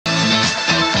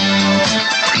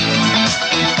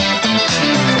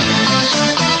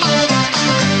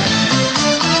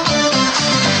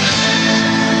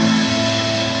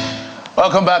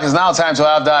Welcome back. It's now time to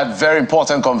have that very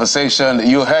important conversation.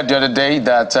 You heard the other day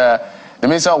that the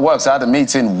Minister of Works had a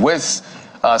meeting with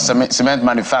cement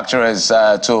manufacturers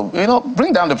to,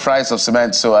 bring down the price of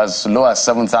cement to as low as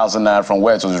 7,000 naira from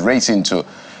where it was racing to.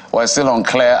 We're still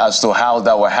unclear as to how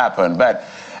that will happen. But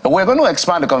we're going to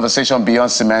expand the conversation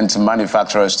beyond cement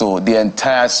manufacturers to the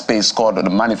entire space called the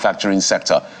manufacturing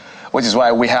sector, which is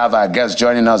why we have our guest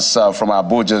joining us from our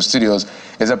Abuja studios.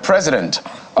 Is the president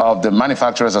of the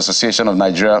Manufacturers Association of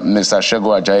Nigeria, Mr.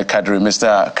 Segun Ajayi Kadri.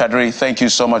 Mr. Kadri, thank you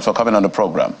so much for coming on the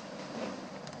program.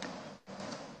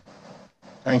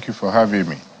 Thank you for having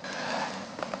me.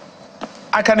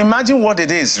 I can imagine what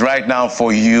it is right now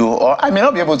for you, or I may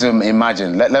not be able to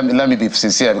imagine. Let me be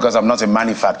sincere, because I'm not a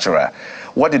manufacturer.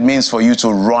 What it means for you to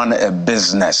run a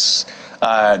business,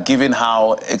 given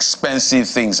how expensive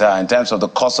things are in terms of the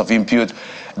cost of input,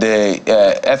 the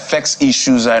FX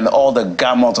issues, and all the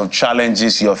gamut of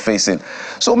challenges you're facing.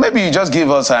 So maybe you just give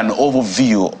us an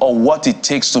overview of what it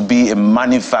takes to be a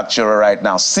manufacturer right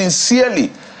now.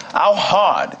 Sincerely, how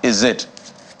hard is it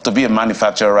to be a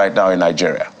manufacturer right now in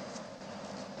Nigeria?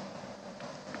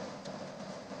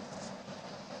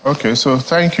 Okay, so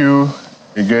thank you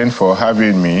again for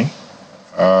having me.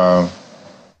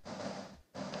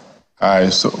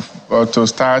 To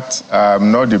start,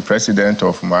 I'm not the president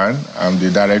of MAN. I'm the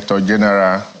Director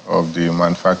General of the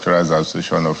Manufacturers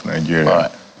Association of Nigeria.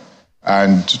 Right.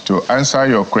 And to answer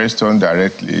your question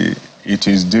directly, it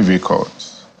is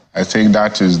difficult. I think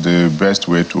that is the best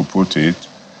way to put it.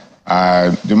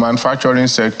 The manufacturing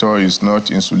sector is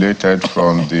not insulated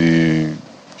from the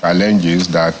challenges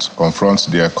that confront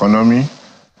the economy.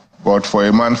 But for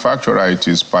a manufacturer, it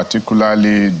is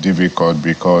particularly difficult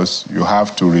because you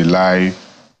have to rely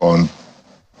on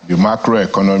the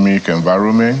macroeconomic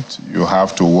environment. You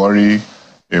have to worry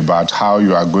about how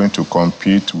you are going to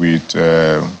compete with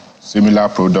similar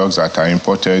products that are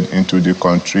imported into the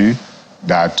country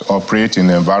that operate in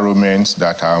environments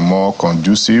that are more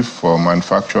conducive for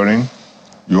manufacturing.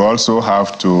 You also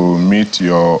have to meet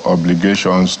your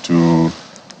obligations to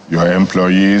your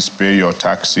employees, pay your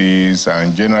taxes,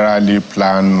 and generally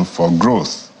plan for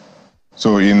growth.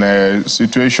 So in a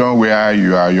situation where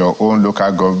you are your own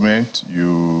local government,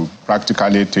 you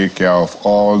practically take care of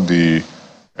all the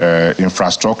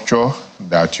infrastructure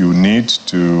that you need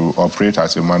to operate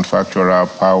as a manufacturer: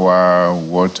 power,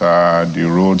 water, the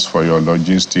roads for your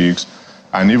logistics,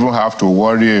 and even have to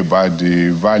worry about the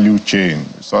value chain,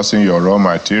 sourcing your raw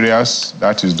materials,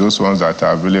 that is those ones that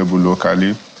are available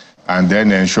locally, and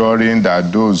then ensuring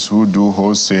that those who do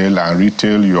wholesale and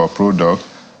retail your product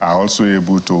are also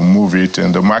able to move it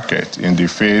in the market in the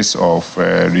face of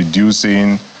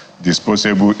reducing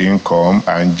disposable income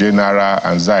and general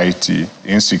anxiety,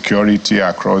 insecurity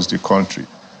across the country.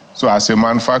 So as a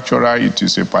manufacturer, it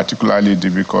is a particularly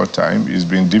difficult time. It's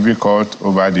been difficult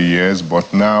over the years,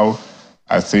 but now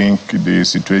I think the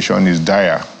situation is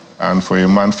dire. And for a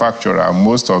manufacturer,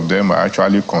 most of them are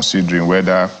actually considering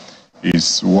whether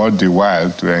it's worth the while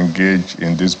to engage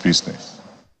in this business.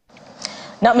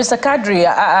 Now, Mr. Kadri,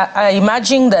 I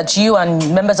imagine that you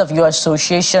and members of your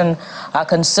association are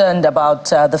concerned about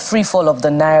the free fall of the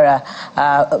naira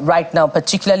right now,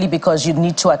 particularly because you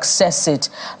need to access it,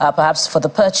 perhaps for the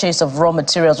purchase of raw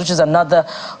materials, which is another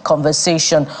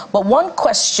conversation. But one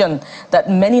question that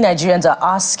many Nigerians are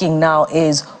asking now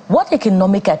is, what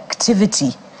economic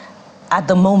activity at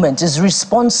the moment is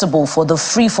responsible for the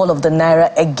free fall of the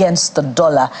naira against the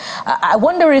dollar? I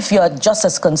wonder if you're just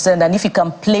as concerned, and if you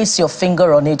can place your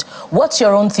finger on it, what's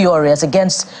your own theory as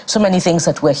against so many things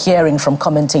that we're hearing from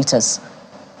commentators?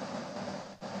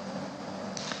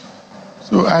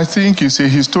 So I think it's a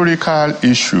historical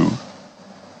issue,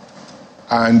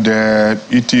 and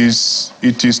it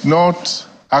is not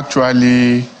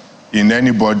actually in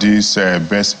anybody's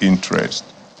best interest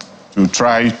to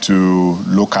try to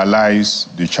localize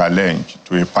the challenge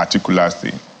to a particular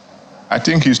thing. I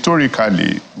think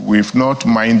historically, we've not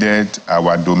minded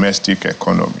our domestic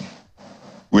economy.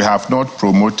 We have not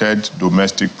promoted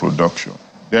domestic production.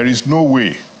 There is no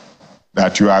way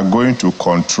that you are going to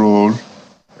control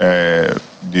the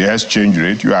exchange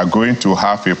rate. You are going to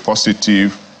have a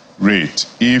positive rate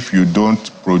if you don't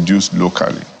produce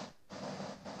locally.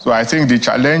 So I think the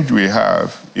challenge we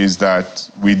have is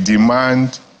that we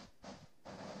demand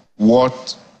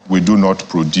what we do not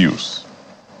produce.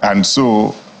 And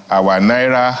so our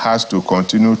naira has to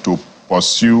continue to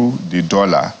pursue the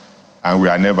dollar, and we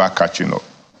are never catching up.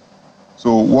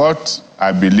 So what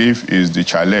I believe is the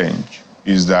challenge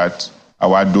is that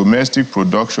our domestic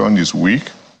production is weak,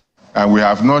 and we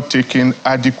have not taken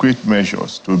adequate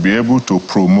measures to be able to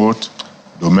promote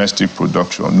domestic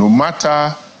production. No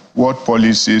matter what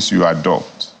policies you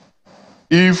adopt,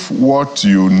 if what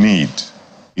you need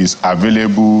is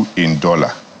available in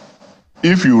dollar,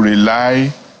 if you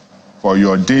rely for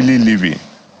your daily living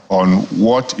on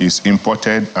what is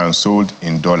imported and sold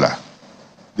in dollar,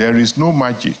 there is no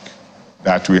magic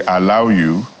that will allow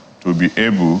you to be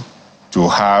able to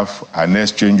have an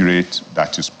exchange rate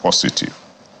that is positive.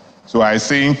 So I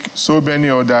think so many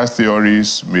other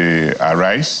theories may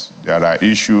arise. There are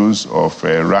issues of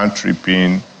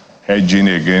round-tripping, hedging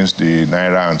against the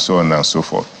naira and so on and so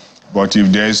forth. But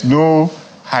if there is no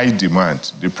high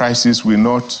demand, the prices will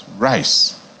not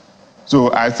rise.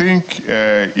 So I think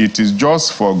it is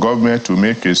just for government to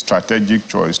make a strategic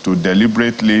choice to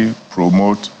deliberately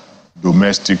promote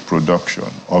domestic production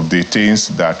of the things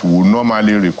that would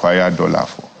normally require dollar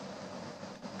for.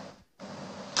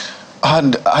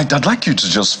 And I'd like you to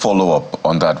just follow up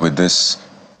on that with this,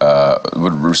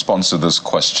 with response to this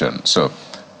question. So,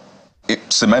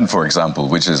 cement, for example,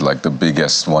 which is like the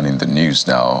biggest one in the news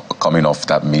now, coming off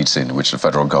that meeting which the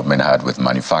federal government had with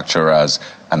manufacturers,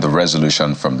 and the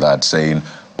resolution from that saying,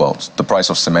 well, the price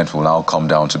of cement will now come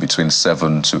down to between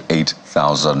 7,000 to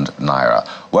 8,000 naira.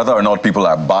 Whether or not people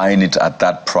are buying it at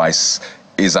that price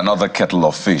is another kettle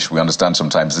of fish. We understand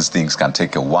sometimes these things can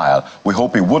take a while. We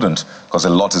hope it wouldn't, because a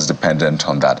lot is dependent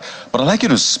on that. But I'd like you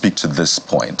to speak to this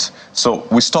point. So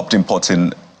we stopped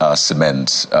importing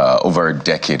cement over a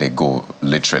decade ago,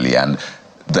 literally. And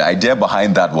the idea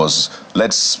behind that was,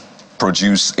 let's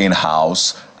produce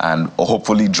in-house and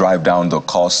hopefully drive down the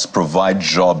costs, provide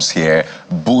jobs here,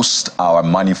 boost our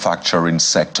manufacturing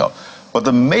sector. But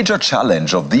the major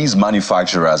challenge of these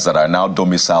manufacturers that are now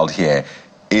domiciled here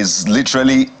is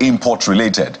literally import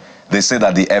related. They say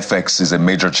that the FX is a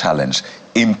major challenge.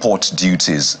 Import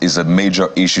duties is a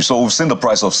major issue. So we've seen the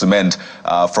price of cement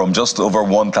from just over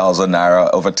 1,000 naira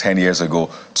over 10 years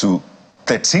ago to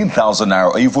 13,000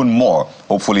 naira or even more.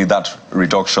 Hopefully that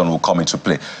reduction will come into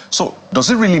play. So does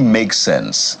it really make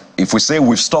sense if we say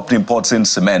we've stopped importing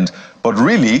cement, but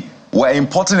really we're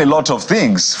importing a lot of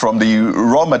things, from the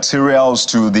raw materials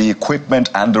to the equipment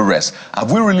and the rest?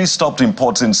 Have we really stopped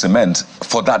importing cement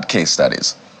for that case, that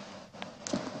is?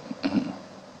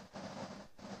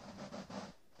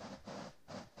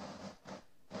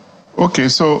 Okay,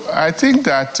 so I think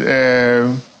that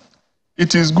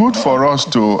it is good for us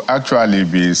to actually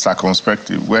be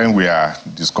circumspect when we are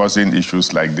discussing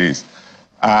issues like this.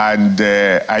 And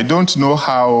I don't know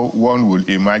how one will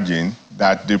imagine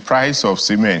that the price of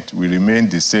cement will remain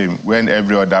the same when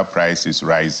every other price is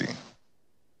rising.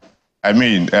 I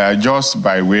mean, just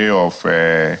by way of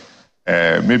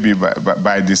maybe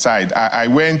by the side, I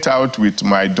went out with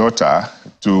my daughter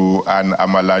to an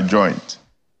amala joint.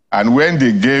 And when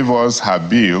they gave us her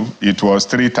bill, it was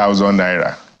 3,000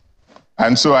 naira.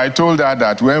 And so I told her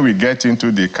that when we get into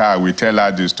the car, we tell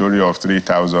her the story of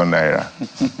 3,000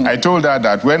 naira. I told her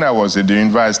that when I was at the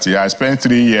university, I spent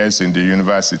 3 years in the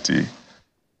university.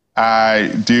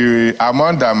 The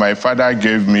amount that my father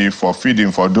gave me for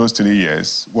feeding for those 3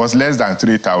 years was less than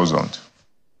 3,000.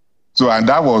 So, and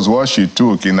that was what she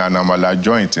took in an amala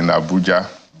joint in Abuja.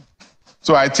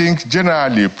 So I think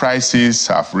generally prices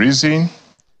have risen,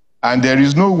 and there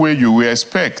is no way you will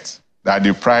expect that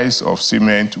the price of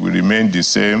cement will remain the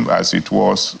same as it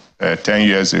was 10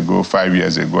 years ago, 5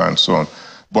 years ago, and so on.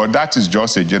 But that is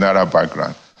just a general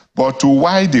background. But to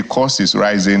why the cost is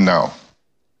rising now,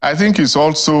 I think it's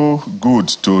also good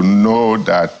to know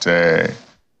that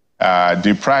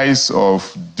the price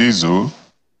of diesel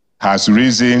has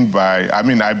risen by, I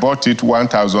mean, I bought it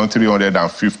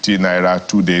 1,350 naira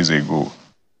 2 days ago.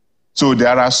 So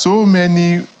there are so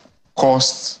many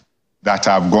costs that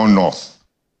have gone north.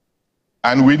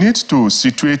 And we need to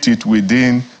situate it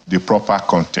within the proper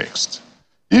context.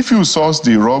 If you source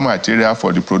the raw material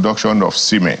for the production of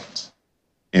cement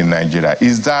in Nigeria,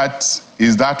 is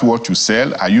that what you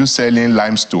sell? Are you selling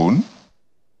limestone?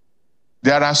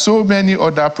 There are so many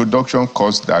other production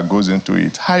costs that goes into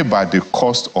it. How about the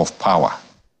cost of power?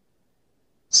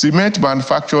 Cement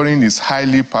manufacturing is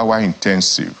highly power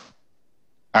intensive.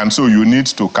 And so you need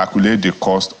to calculate the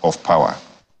cost of power.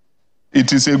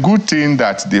 It is a good thing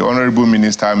that the Honorable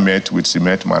Minister met with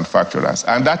cement manufacturers,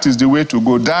 and that is the way to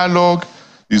go. Dialogue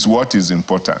is what is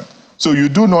important. So you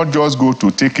do not just go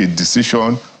to take a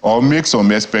decision or make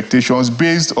some expectations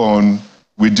based on,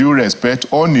 with due respect,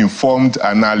 uninformed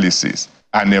analysis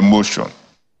and emotion.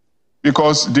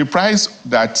 Because the price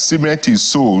that cement is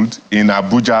sold in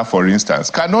Abuja, for instance,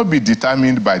 cannot be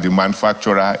determined by the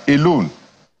manufacturer alone.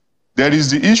 There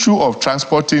is the issue of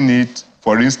transporting it,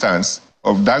 for instance,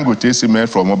 of Dangote cement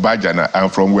from Obajana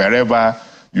and from wherever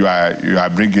you are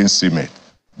bringing cement.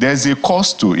 There's a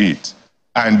cost to it.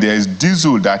 and there's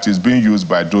diesel that is being used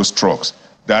by those trucks.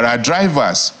 There are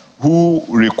drivers who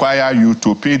require you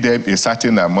to pay them a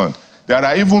certain amount. There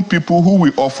are even people who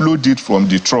will offload it from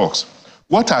the trucks.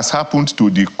 What has happened to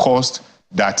the cost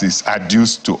that is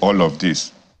adduced to all of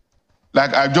this?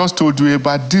 Like I just told you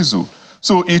about diesel.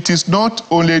 So it is not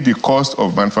only the cost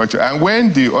of manufacture. And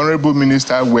when the Honorable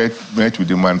Minister met with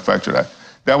the manufacturer,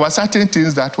 there were certain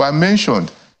things that were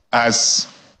mentioned as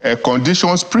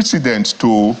conditions precedent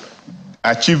to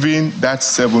achieving that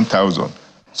 7,000.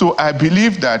 So I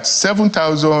believe that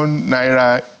 7,000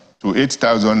 naira to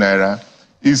 8,000 naira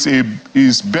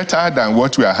is better than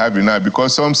what we are having now,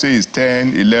 because some say it's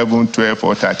 10, 11, 12,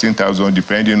 or 13,000,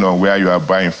 depending on where you are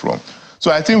buying from.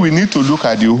 So I think we need to look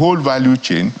at the whole value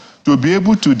chain to be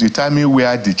able to determine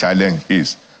where the challenge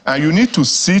is. And you need to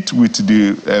sit with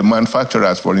the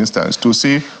manufacturers, for instance, to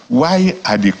say, why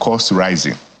are the costs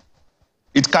rising?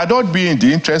 It cannot be in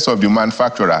the interest of the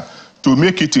manufacturer to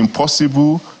make it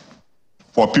impossible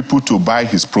for people to buy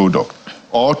his product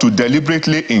or to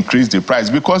deliberately increase the price,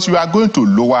 because you are going to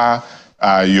lower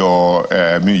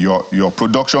your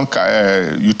production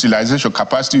utilization,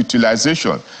 capacity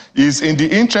utilization. Is in the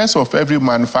interest of every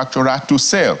manufacturer to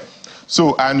sell.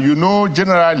 So, and you know,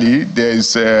 generally, there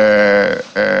is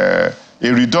a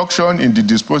reduction in the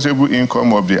disposable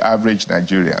income of the average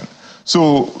Nigerian.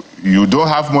 So you don't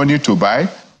have money to buy,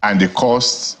 and the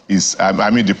cost is,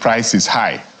 the price is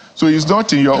high. So it's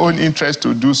not in your own interest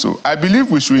to do so. I believe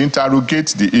we should interrogate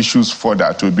the issues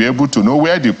further to be able to know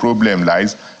where the problem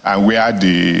lies and where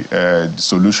the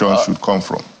solution should come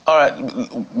from. All right.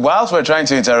 Whilst we're trying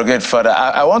to interrogate further,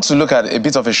 I want to look at a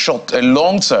bit of a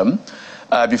long term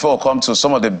before we come to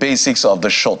some of the basics of the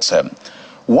short term.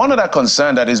 One other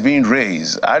concern that is being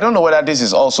raised, I don't know whether this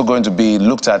is also going to be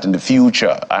looked at in the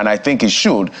future, and I think it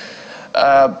should.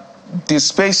 The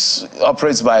space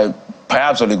operates by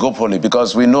perhaps oligopoly,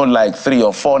 because we know like 3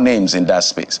 or 4 names in that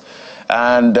space.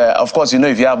 And of course, you know,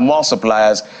 if you have more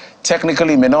suppliers,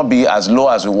 technically it may not be as low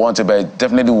as we wanted, but it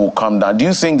definitely will come down. Do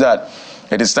you think that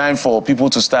it is time for people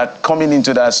to start coming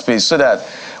into that space so that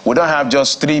we don't have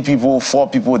just 3 people, 4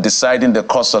 people deciding the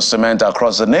cost of cement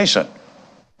across the nation?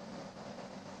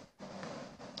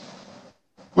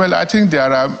 Well, I think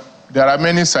there are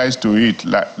many sides to it,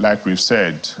 like we've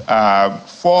said.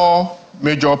 4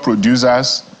 major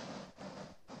producers,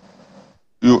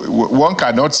 one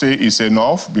cannot say it's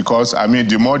enough, because,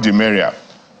 the more the merrier.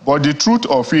 But the truth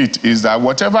of it is that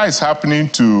whatever is happening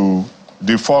to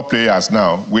the 4 players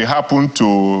now will happen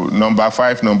to number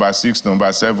 5, number 6,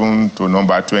 number 7, to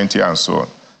number 20, and so on.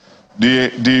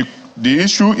 The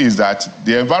issue is that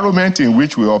the environment in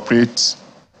which we operate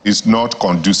is not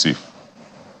conducive.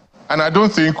 And I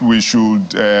don't think we should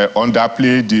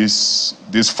underplay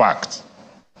this fact.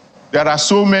 There are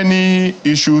so many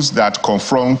issues that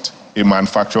confront a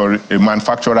manufacturer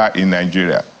in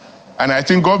Nigeria. And I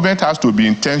think government has to be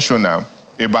intentional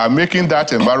about making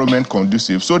that environment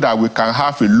conducive so that we can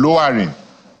have a lowering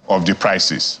of the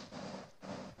prices.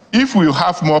 If we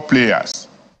have more players,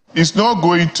 it's not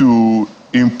going to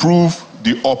improve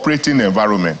the operating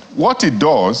environment. What it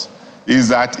does is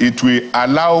that it will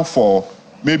allow for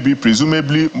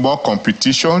presumably more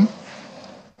competition,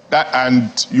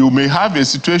 and you may have a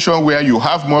situation where you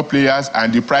have more players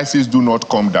and the prices do not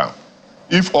come down.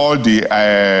 If all the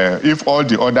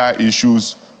other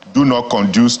issues do not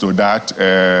conduce to that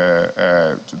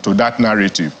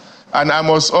narrative. And I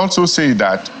must also say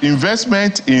that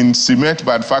investment in cement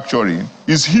manufacturing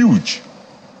is huge.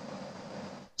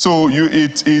 So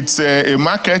it's a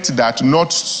market that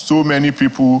not so many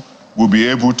people will be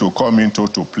able to come into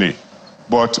to play.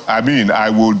 But I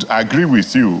would agree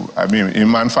with you. In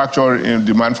manufacturing,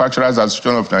 the Manufacturers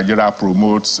Association of Nigeria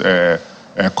promotes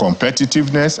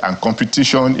competitiveness and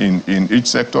competition in each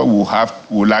sector.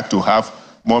 Would like to have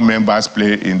more members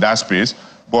play in that space.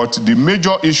 But the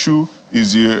major issue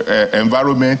is the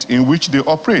environment in which they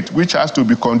operate, which has to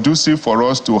be conducive for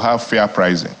us to have fair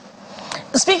pricing.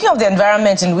 Speaking of the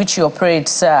environment in which you operate,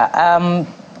 sir,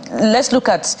 let's look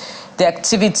at the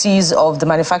activities of the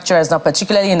manufacturers now,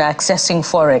 particularly in accessing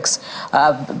Forex.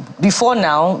 Before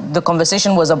now, the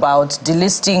conversation was about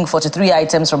delisting 43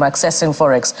 items from accessing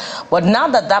Forex. But now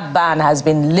that that ban has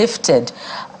been lifted,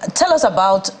 tell us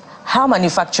about how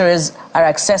manufacturers are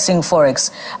accessing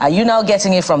Forex. Are you now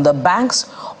getting it from the banks,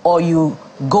 or you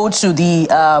go to the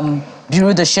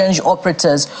Bureau de Change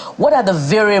operators? What are the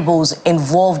variables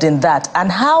involved in that?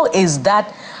 And how is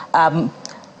that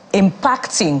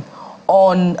impacting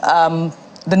on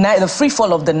the free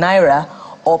fall of the naira,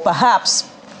 or perhaps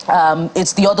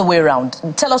it's the other way around?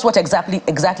 Tell us what exactly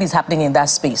is happening in that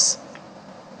space.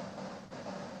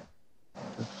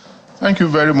 Thank you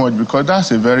very much, because that's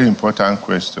a very important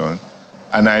question.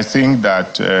 And I think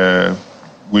that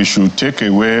we should take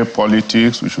away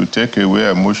politics, we should take away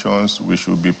emotions, we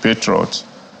should be patriots,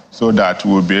 so that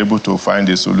we'll be able to find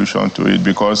a solution to it.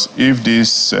 Because if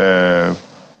this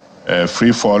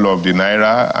free fall of the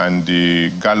naira and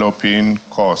the galloping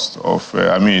cost of,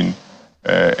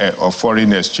 of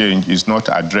foreign exchange is not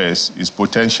addressed, is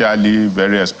potentially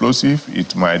very explosive.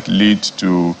 It might lead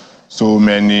to so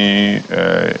many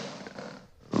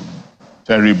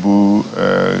terrible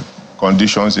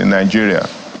conditions in Nigeria.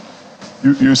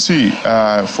 You see,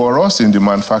 for us in the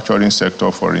manufacturing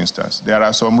sector, for instance, there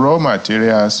are some raw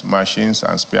materials, machines,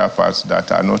 and spare parts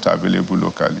that are not available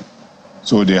locally.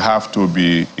 So they have to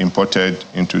be imported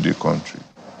into the country.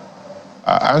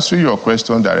 Answering your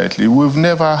question directly, we've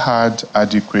never had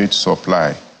adequate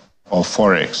supply of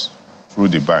forex through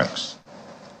the banks.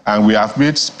 And we have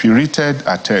made spirited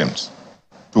attempts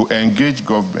to engage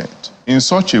government in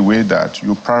such a way that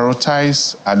you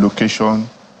prioritize allocation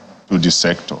to the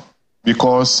sector,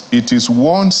 because it is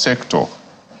one sector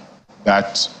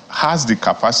that has the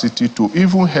capacity to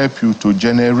even help you to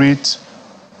generate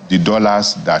the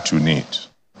dollars that you need.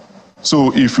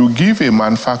 So if you give a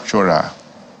manufacturer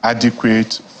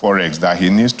adequate forex that he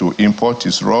needs to import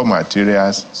his raw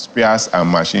materials, spares, and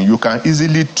machines, you can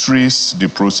easily trace the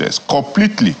process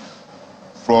completely,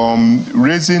 from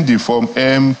raising the Form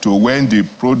M to when the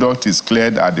product is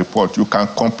cleared at the port. You can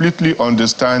completely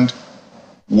understand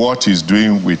what he's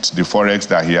doing with the forex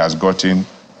that he has gotten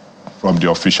from the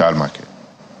official market.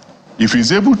 If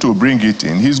he's able to bring it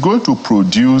in, he's going to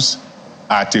produce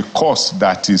at a cost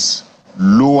that is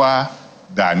lower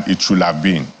than it should have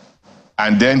been.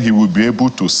 And then he will be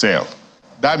able to sell.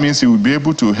 That means he will be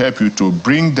able to help you to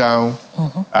bring down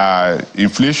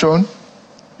inflation.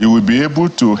 He will be able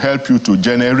to help you to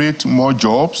generate more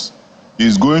jobs.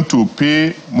 He's going to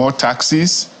pay more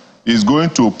taxes. He's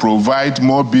going to provide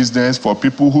more business for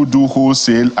people who do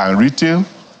wholesale and retail.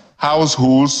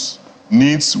 Households'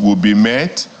 needs will be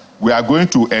met. We are going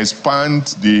to expand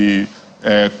the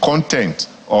content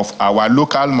of our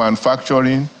local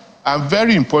manufacturing. And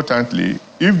very importantly,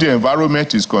 if the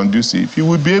environment is conducive, he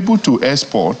will be able to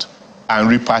export and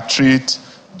repatriate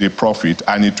the profit,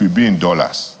 and it will be in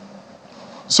dollars.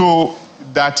 So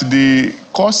that the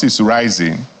cost is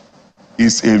rising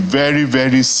is a very,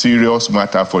 very serious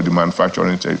matter for the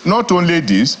manufacturing sector. Not only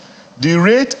this, the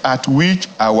rate at which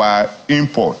our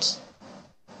imports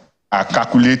are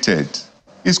calculated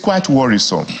is quite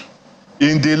worrisome.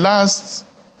 In the last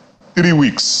 3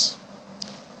 weeks,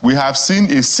 we have seen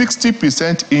a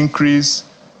 60% increase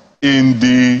in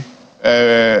the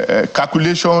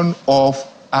calculation of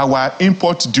our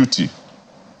import duty.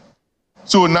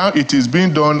 So now it is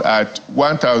being done at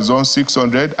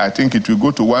 1,600. I think it will go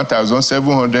to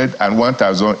 1,700 and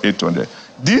 1,800.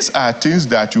 These are things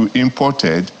that you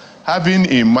imported, having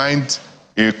in mind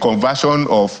a conversion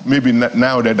of maybe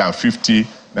 950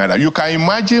 naira. You can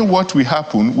imagine what will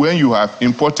happen when you have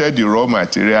imported the raw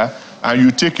material and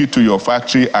you take it to your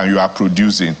factory and you are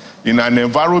producing in an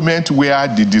environment where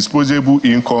the disposable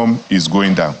income is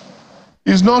going down.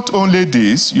 It's not only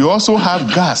this, you also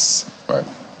have gas. Right.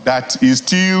 That is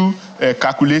still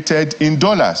calculated in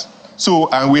dollars. So,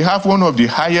 and we have one of the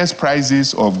highest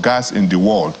prices of gas in the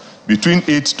world, between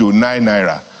 8 to 9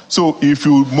 naira. So if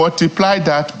you multiply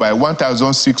that by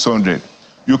 1,600,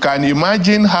 you can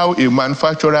imagine how a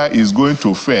manufacturer is going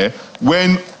to fare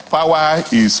when power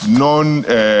is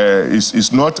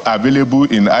not available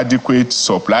in adequate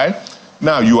supply.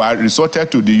 Now you are resorted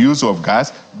to the use of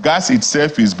gas. Gas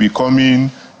itself is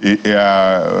becoming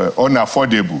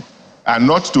unaffordable. And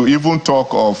not to even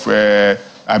talk of the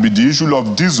issue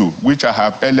of diesel, which I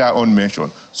have earlier on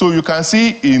mentioned. So you can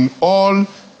see in all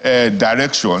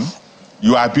directions,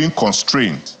 you are being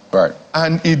constrained. Right.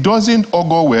 And it doesn't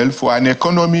augur well for an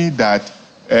economy that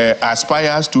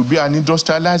aspires to be an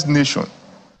industrialized nation.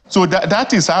 So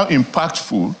that is how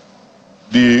impactful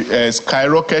the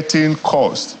skyrocketing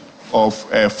cost of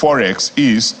forex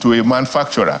is to a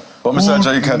manufacturer, but Mr.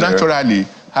 Ajayi naturally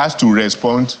has to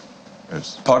respond.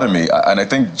 Yes. Pardon me, and I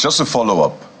think just to follow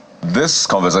up, this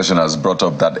conversation has brought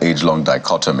up that age-long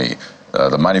dichotomy.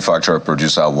 The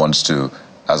manufacturer-producer wants to,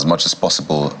 as much as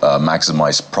possible,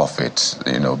 maximize profit.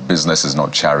 You know, business is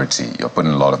not charity. You're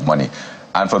putting a lot of money.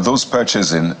 And for those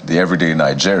purchasing the everyday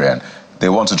Nigerian, they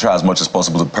want to try as much as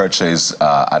possible to purchase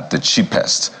at the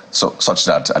cheapest, so such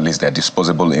that at least their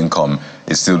disposable income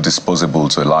is still disposable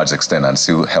to a large extent and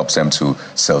still helps them to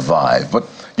survive. But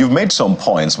you've made some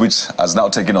points which has now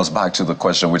taken us back to the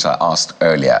question which I asked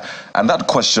earlier. And that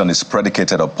question is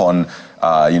predicated upon,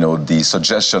 the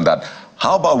suggestion that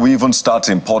how about we even start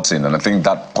importing? And I think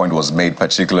that point was made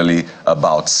particularly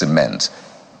about cement.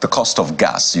 The cost of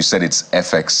gas, you said it's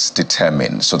FX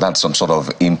determined, so that's some sort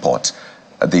of import.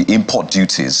 The import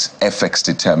duties, FX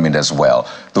determined as well.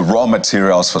 The raw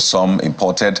materials for some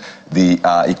imported, the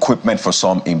equipment for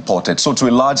some imported. So to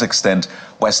a large extent,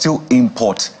 we're still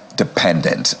import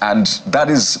dependent. And that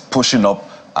is pushing up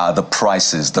the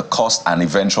prices, the cost and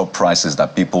eventual prices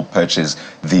that people purchase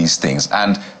these things.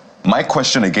 And my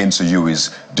question again to you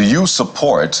is, do you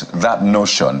support that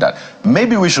notion that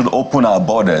maybe we should open our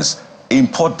borders,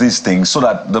 import these things so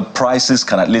that the prices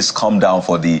can at least come down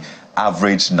for the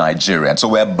average Nigerian? So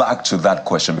we're back to that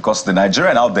question, because the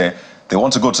Nigerian out there, they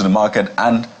want to go to the market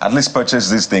and at least purchase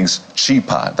these things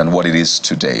cheaper than what it is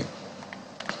today.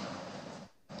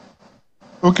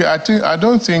 Okay, I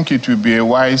don't think it will be a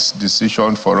wise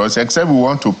decision for us, except we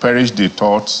want to perish the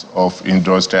thoughts of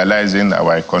industrializing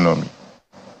our economy.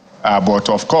 But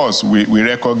of course, we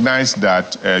recognize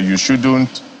that you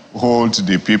shouldn't hold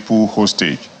the people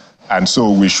hostage. And so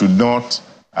we should not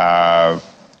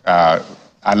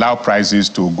allow prices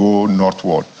to go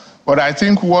northward. But I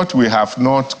think what we have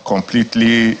not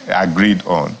completely agreed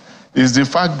on is the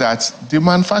fact that the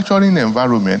manufacturing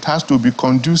environment has to be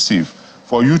conducive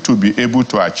for you to be able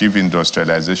to achieve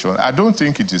industrialization. I don't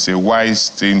think it is a wise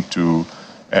thing to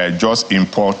just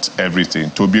import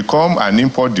everything. To become an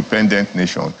import-dependent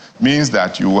nation means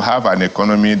that you will have an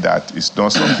economy that is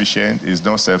not sufficient, is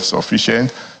not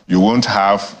self-sufficient. You won't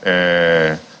have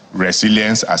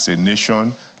resilience as a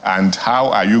nation. And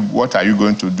what are you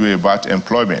going to do about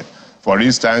employment? For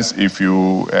instance, if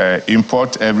you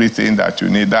import everything that you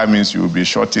need, that means you will be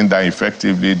shutting down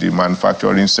effectively the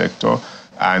manufacturing sector,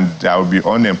 and there will be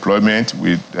unemployment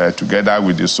together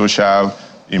with the social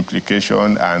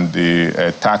implication and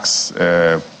the tax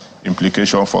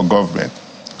implication for government.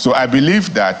 So I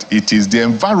believe that it is the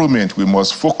environment we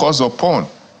must focus upon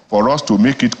for us to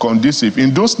make it conducive.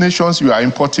 In those nations you are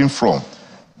importing from,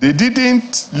 they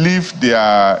didn't leave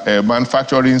their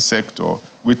manufacturing sector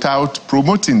without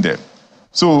promoting them.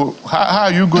 So how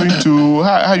are you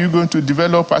going to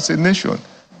develop as a nation?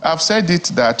 I've said it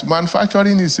that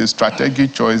manufacturing is a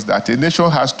strategic choice that a nation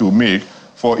has to make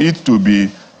for it to be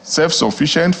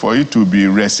self-sufficient, for it to be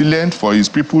resilient, for its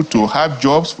people to have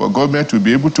jobs, for government to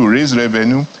be able to raise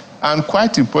revenue, and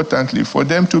quite importantly, for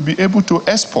them to be able to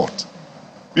export.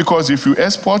 Because if you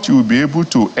export, you will be able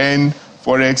to earn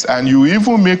forex, and you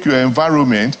even make your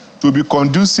environment to be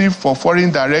conducive for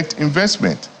foreign direct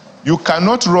investment. You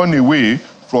cannot run away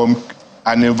from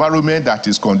an environment that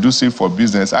is conducive for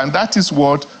business, and that is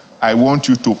what I want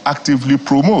you to actively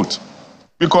promote.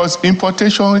 Because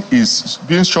importation is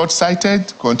being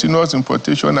short-sighted, continuous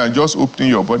importation and just opening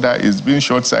your border is being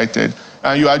short-sighted,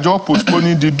 and you are just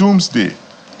postponing the doomsday.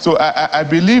 So I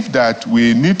believe that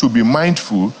we need to be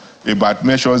mindful about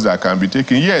measures that can be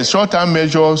taken. Yes, short-term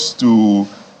measures to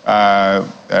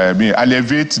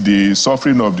alleviate the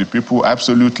suffering of the people,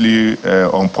 absolutely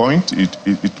on point.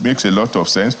 It makes a lot of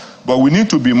sense. But we need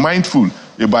to be mindful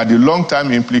about the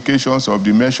long-term implications of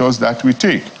the measures that we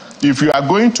take. If you are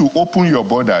going to open your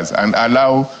borders and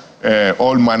allow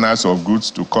all manners of goods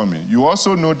to come in, you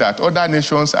also know that other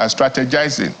nations are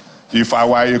strategizing. If I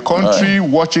were a country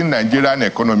watching Nigerian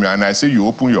economy and I say you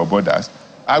open your borders,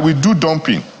 I will do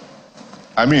dumping.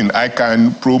 I mean, I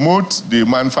can promote the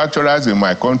manufacturers in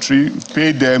my country,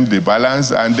 pay them the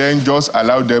balance, and then just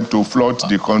allow them to flood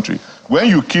the country. When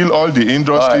you kill all the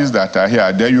industries that are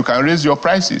here, then you can raise your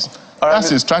prices.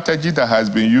 That's a strategy that has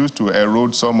been used to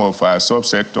erode some of our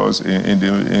subsectors in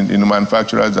the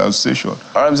manufacturers association.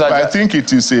 But I think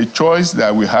it is a choice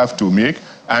that we have to make,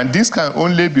 and this can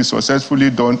only be successfully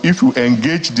done if you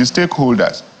engage the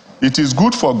stakeholders. It is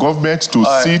good for government to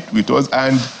sit with us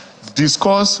and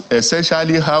discuss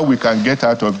essentially how we can get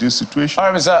out of this situation. All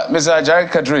right, Mr. Ajari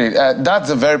Kadri, that's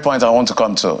the very point I want to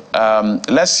come to.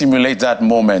 Let's simulate that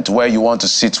moment where you want to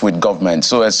sit with government.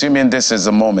 So assuming this is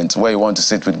the moment where you want to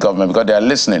sit with government because they are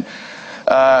listening.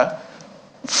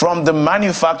 From the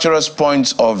manufacturer's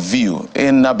point of view,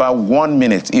 in about 1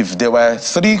 minute, if there were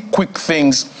 3 quick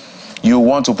things you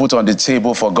want to put on the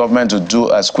table for government to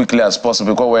do as quickly as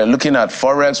possible, because we're looking at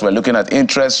forex, we're looking at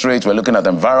interest rates, we're looking at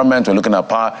environment, we're looking at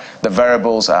power, the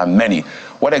variables are many.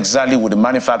 What exactly would the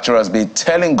manufacturers be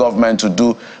telling government to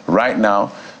do right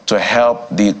now to help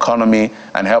the economy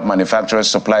and help manufacturers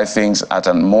supply things at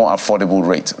a more affordable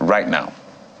rate right now?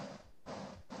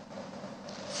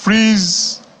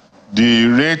 Freeze the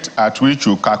rate at which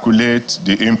you calculate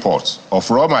the imports of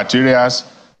raw materials,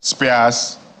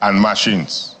 spares, and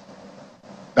machines.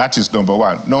 That is number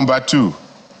one. Number two,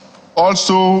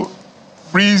 also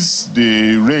freeze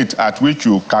the rate at which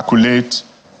you calculate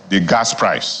the gas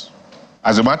price.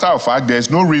 As a matter of fact, there's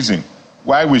no reason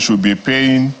why we should be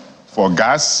paying for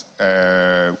gas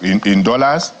in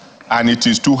dollars, and it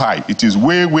is too high. It is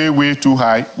way, way, way too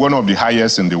high, one of the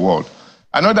highest in the world.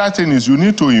 Another thing is you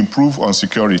need to improve on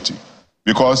security,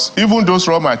 because even those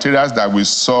raw materials that we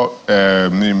saw,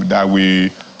 that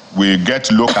we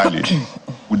get locally,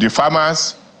 with the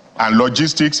farmers and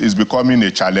logistics is becoming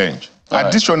a challenge. Right.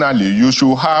 Additionally, you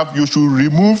should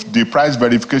remove the price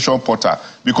verification portal,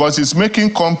 because it's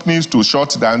making companies to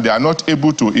shut down. They are not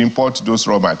able to import those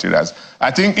raw materials.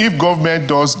 I think if government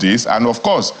does this, and of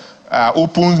course,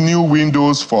 opens new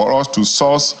windows for us to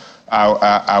source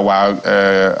our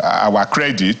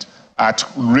credit at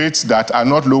rates that are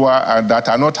not lower and that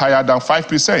are not higher than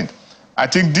 5%. I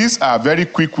think these are very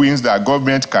quick wins that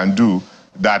government can do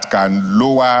that can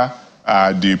lower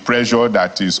the pressure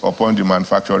that is upon the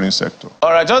manufacturing sector.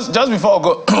 All right, just before I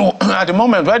go, at the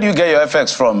moment, where do you get your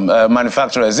FX from,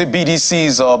 manufacturers? Is it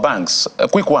BDCs or banks? A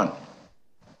quick one.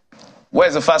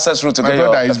 Where's the fastest route to get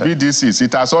your FX? It's BDCs.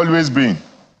 It has always been.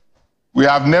 We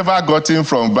have never gotten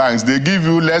from banks. They give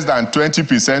you less than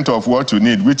 20% of what you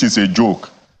need, which is a joke.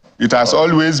 It has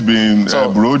always been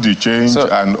Bureau de Change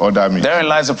and other means. Therein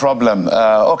lies the problem.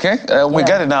 We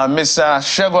get it now. Mr.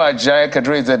 Segun Ajayi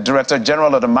Kadri is the Director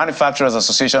General of the Manufacturers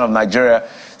Association of Nigeria.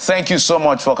 Thank you so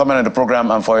much for coming on the program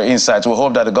and for your insights. We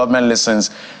hope that the government listens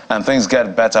and things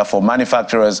get better for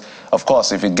manufacturers. Of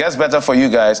course, if it gets better for you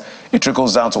guys, it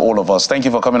trickles down to all of us. Thank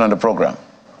you for coming on the program.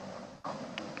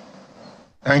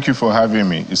 Thank you for having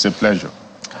me. It's a pleasure.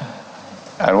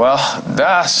 And well,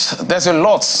 there's a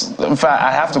lot. In fact,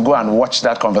 I have to go and watch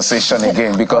that conversation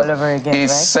again, because he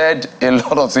said a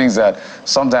lot of things that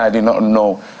sometimes I did not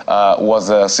know was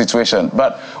the situation.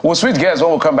 But we'll switch gears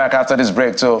when we come back after this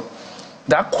break to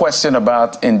that question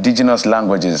about indigenous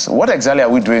languages. What exactly are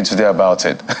we doing today about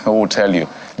it? We'll tell you.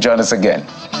 Join us again.